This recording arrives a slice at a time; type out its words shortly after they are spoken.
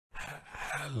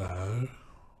Hello,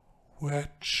 we're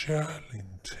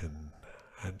Churlington,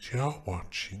 and you're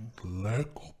watching the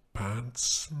local band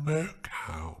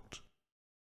Smokeout.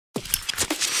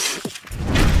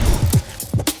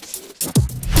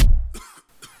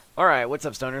 Alright, what's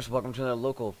up, stoners? Welcome to the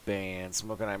local band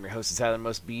Smokeout. I'm your host, Tyler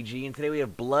Most BG, and today we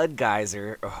have Blood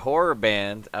Geyser, a horror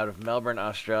band out of Melbourne,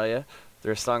 Australia.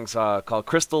 Their song's called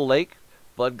Crystal Lake,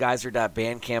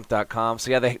 bloodgeyser.bandcamp.com. So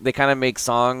yeah, they kind of make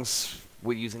songs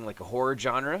with using like a horror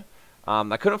genre.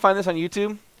 I couldn't find this on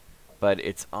YouTube, but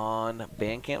it's on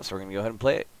Bandcamp, so we're going to go ahead and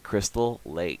play it. Crystal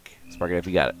Lake. Spark it if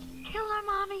you got it. Kill her,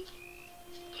 Mommy.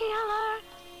 Kill her.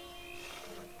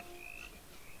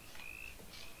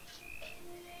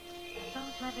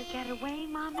 Don't let her get away,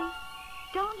 Mommy.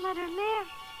 Don't let her live.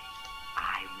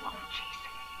 I won't,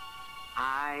 Jason.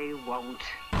 I won't.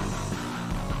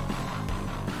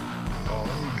 All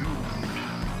doomed.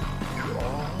 You're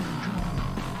all doomed.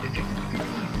 If you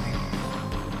believe me.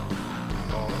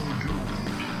 All doomed.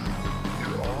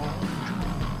 You're all doomed.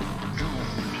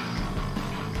 Doomed.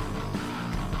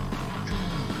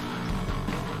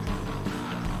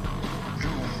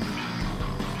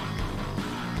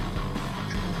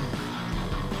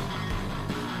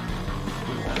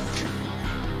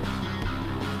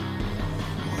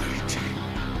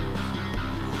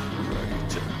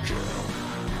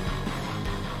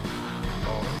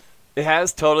 It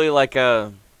has totally like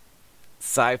a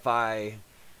sci-fi,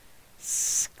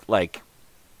 like,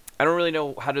 I don't really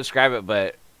know how to describe it,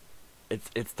 but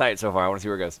it's tight so far. I want to see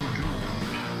where it goes. I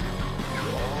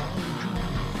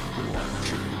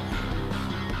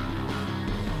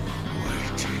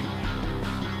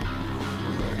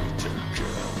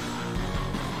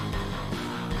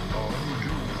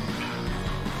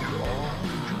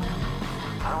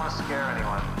don't want to scare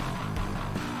anyone,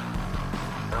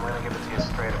 but I'm going to give it to you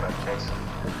straight about Jason.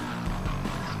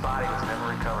 His body was never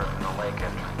recovered from the lake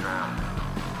after he drowned.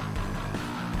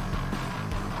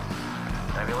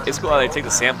 It's cool how they take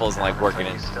the samples and like work it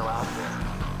in. He's still out there,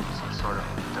 some sort of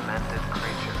demented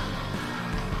creature,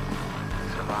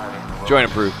 surviving the Join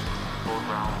wilderness, approved. full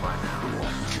grown by now.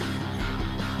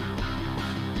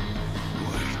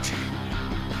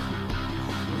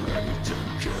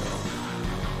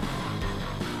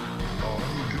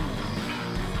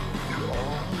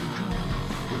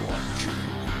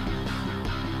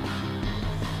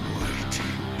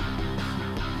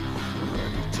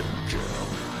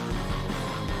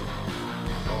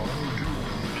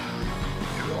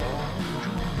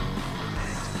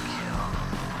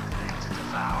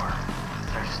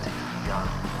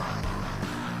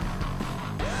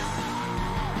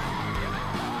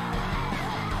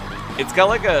 It's got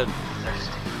like a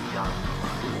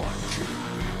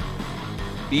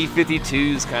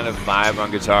B-52's kind of vibe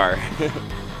on guitar.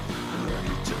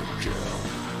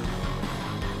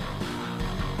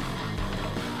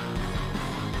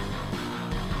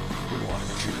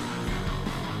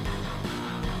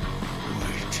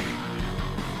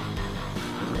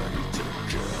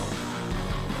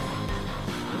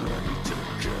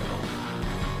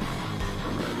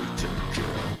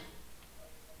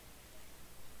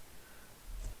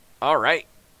 All right,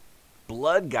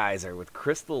 Blood Geyser with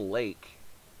Crystal Lake,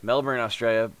 Melbourne,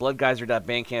 Australia.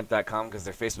 Bloodgeyser.bandcamp.com because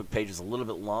their Facebook page is a little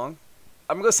bit long.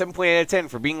 I'm gonna go 7.8 out of 10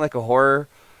 for being like a horror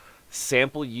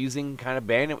sample using kind of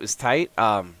band. It was tight.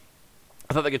 I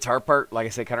thought the guitar part, like I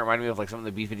said, kind of reminded me of like some of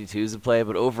the B-52s that play.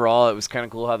 But overall, it was kind of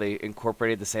cool how they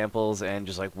incorporated the samples and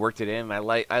just like worked it in.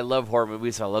 I love horror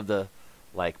movies, so I love the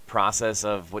like process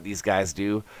of what these guys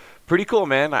do. Pretty cool,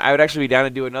 man. I would actually be down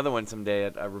to do another one someday.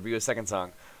 Review a second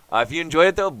song. If you enjoyed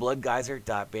it, though,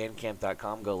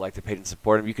 bloodgeyser.bandcamp.com. Go like the page and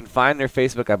support them. You can find their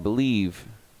Facebook, I believe,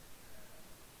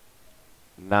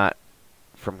 not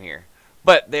from here.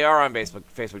 But they are on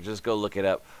Facebook. Just go look it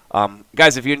up.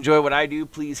 Guys, if you enjoy what I do,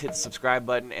 please hit the subscribe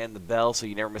button and the bell so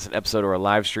you never miss an episode or a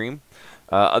live stream.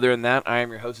 Other than that, I am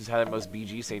your host, Tyler Most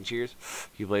BG, saying cheers,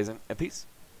 keep blazing, and peace.